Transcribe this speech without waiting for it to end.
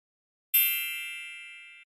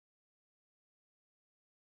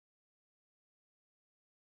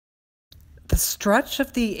The stretch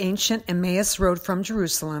of the ancient Emmaus Road from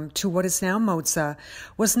Jerusalem to what is now Motza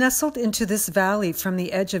was nestled into this valley from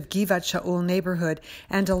the edge of Givat Shaul neighborhood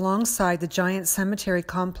and alongside the giant cemetery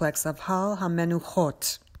complex of Har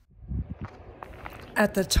HaMenuchot.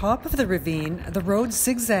 At the top of the ravine, the road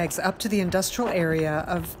zigzags up to the industrial area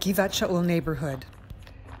of Givat Shaul neighborhood.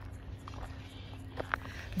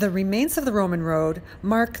 The remains of the Roman road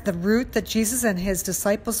mark the route that Jesus and his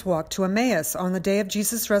disciples walked to Emmaus on the day of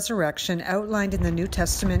Jesus' resurrection, outlined in the New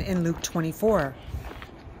Testament in Luke 24.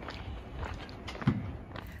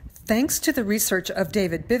 Thanks to the research of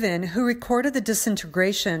David Biven, who recorded the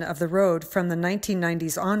disintegration of the road from the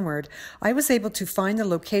 1990s onward, I was able to find the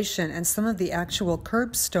location and some of the actual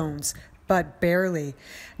curbstones, but barely.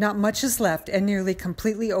 Not much is left and nearly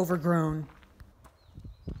completely overgrown.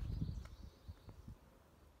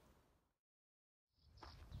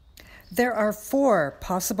 There are 4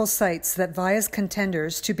 possible sites that vie as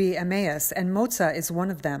contenders to be Emmaus, and Motza is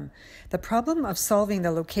one of them. The problem of solving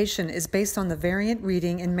the location is based on the variant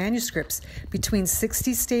reading in manuscripts between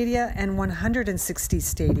 60 stadia and 160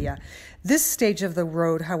 stadia. This stage of the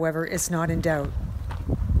road, however, is not in doubt.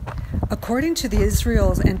 According to the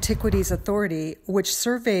Israel's Antiquities Authority, which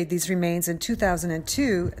surveyed these remains in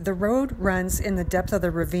 2002, the road runs in the depth of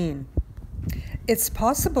the ravine. It's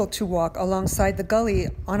possible to walk alongside the gully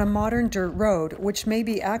on a modern dirt road, which may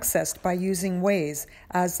be accessed by using ways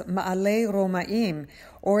as Ma'ale Romaim,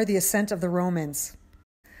 or the ascent of the Romans.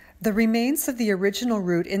 The remains of the original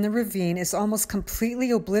route in the ravine is almost completely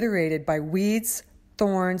obliterated by weeds,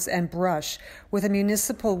 thorns, and brush, with a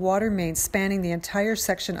municipal water main spanning the entire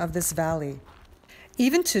section of this valley.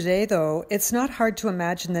 Even today, though, it's not hard to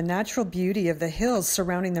imagine the natural beauty of the hills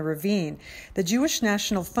surrounding the ravine. The Jewish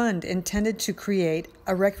National Fund intended to create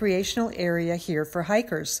a recreational area here for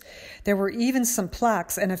hikers. There were even some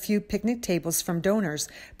plaques and a few picnic tables from donors,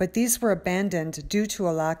 but these were abandoned due to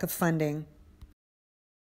a lack of funding.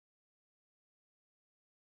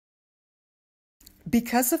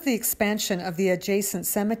 Because of the expansion of the adjacent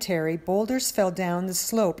cemetery, boulders fell down the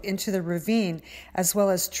slope into the ravine, as well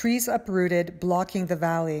as trees uprooted, blocking the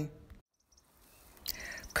valley.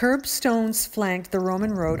 Curbstones flanked the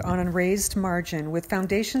Roman road on a raised margin, with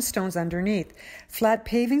foundation stones underneath. Flat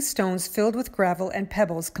paving stones filled with gravel and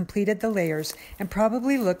pebbles completed the layers and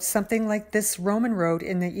probably looked something like this Roman road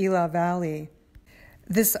in the Elah Valley.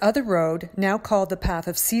 This other road, now called the Path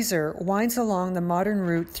of Caesar, winds along the modern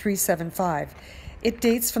Route 375. It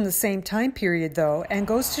dates from the same time period, though, and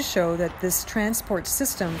goes to show that this transport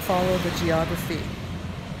system followed the geography.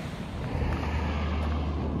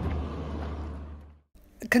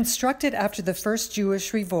 Constructed after the first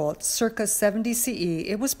Jewish revolt, circa 70 CE,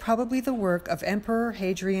 it was probably the work of Emperor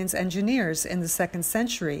Hadrian's engineers in the 2nd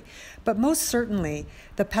century, but most certainly,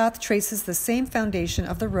 the path traces the same foundation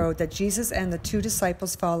of the road that Jesus and the 2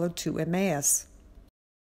 disciples followed to Emmaus.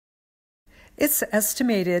 It's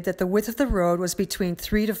estimated that the width of the road was between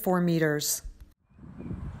 3 to 4 meters.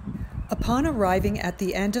 Upon arriving at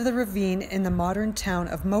the end of the ravine in the modern town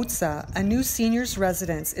of Motza, a new seniors'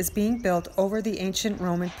 residence is being built over the ancient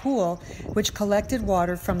Roman pool, which collected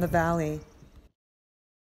water from the valley.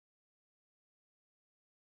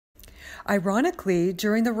 Ironically,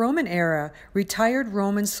 during the Roman era, retired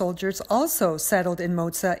Roman soldiers also settled in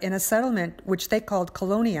Motza in a settlement which they called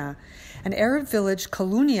Colonia. An Arab village,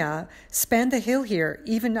 Colunia, spanned the hill here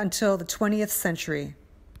even until the 20th century.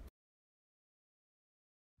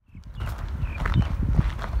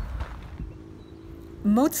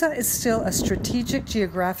 Motza is still a strategic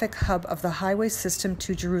geographic hub of the highway system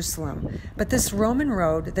to Jerusalem, but this Roman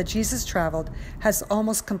road that Jesus traveled has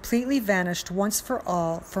almost completely vanished once for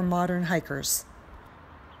all for modern hikers.